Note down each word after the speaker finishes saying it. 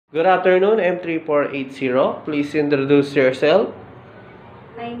Good afternoon, M3480. Please introduce yourself.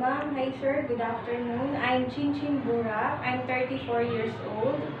 Hi ma'am, hi sir, good afternoon. I'm Chinchin Burak. I'm 34 years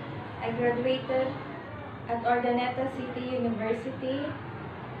old. I graduated at Ordaneta City University,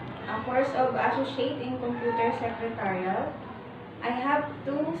 a course of Associate in Computer Secretarial. I have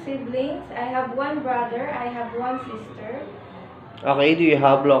 2 siblings. I have 1 brother. I have 1 sister. Okay, do you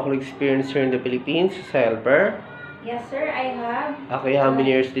have local experience here in the Philippines as a helper? Yes sir, I have. Okay, how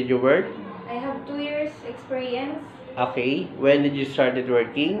many years did you work? I have 2 years experience. Okay, when did you started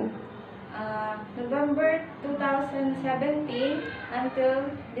working? November 2017 until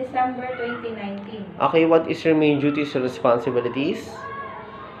December 2019. Okay, what is your main duties and responsibilities?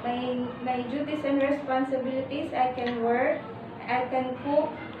 My duties and responsibilities, I can work, I can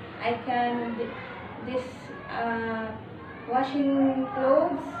cook, I can this washing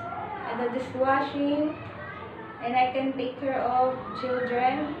clothes, and the dishwashing, and I can take care of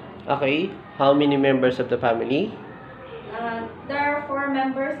children. Okay, how many members of the family? There are 4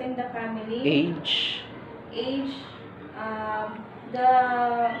 members in the family. Age? Age,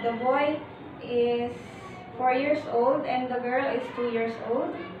 the boy is 4 years old and the girl is 2 years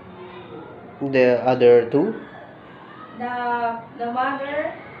old. The other two? The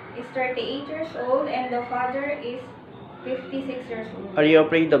mother is 38 years old and the father is 56 years old. Are you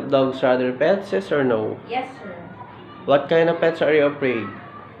afraid of dogs or other pets, yes or no? Yes, sir. What kind of pets are you afraid?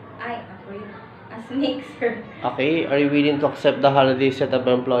 I afraid. A snake, sir. Okay, are you willing to accept the holiday set of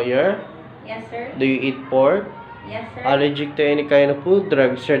employer? Yes, sir. Do you eat pork? Yes, sir. Allergic to any kind of food,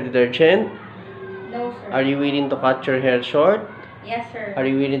 drugs, or detergent? No, sir. Are you willing to cut your hair short? Yes, sir. Are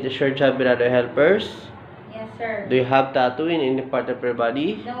you willing to share job with other helpers? Yes, sir. Do you have tattoo in any part of your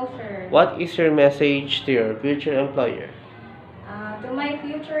body? No, sir. What is your message to your future employer? To my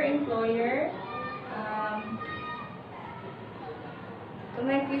future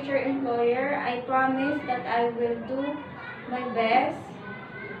employer, I promise that I will do my best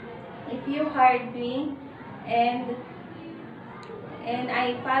if you hired me and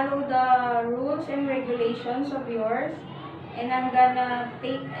I follow the rules and regulations of yours, and I'm gonna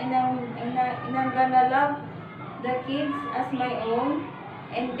love the kids as my own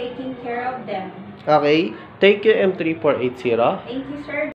and taking care of them. Okay, thank you M3480. Thank you, sir.